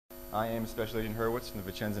I am Special Agent Hurwitz from the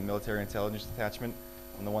Vicenza Military Intelligence Detachment.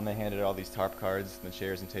 I'm the one that handed out all these tarp cards and the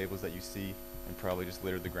chairs and tables that you see and probably just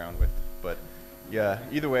littered the ground with. But yeah,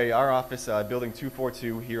 either way, our office, Building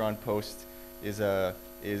 242 here on post, is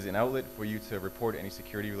an outlet for you to report any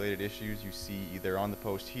security-related issues you see either on the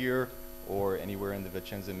post here or anywhere in the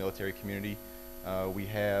Vicenza military community. We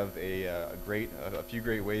have a few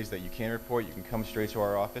great ways that you can report. You can come straight to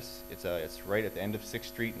our office. It's right at the end of 6th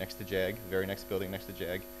Street next to JAG, the very next building next to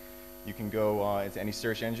JAG. You can go into any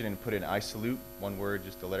search engine and put in I salute, one word,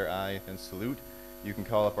 just the letter I, then salute. You can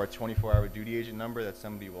call up our 24-hour duty agent number that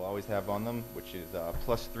somebody will always have on them, which is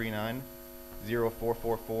 +39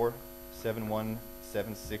 0444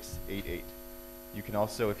 717688. You can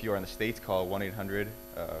also, if you are in the States, call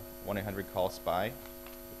 1-800-call-SPY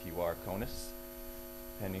if you are CONUS.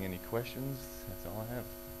 Pending any questions, that's all I have.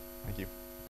 Thank you.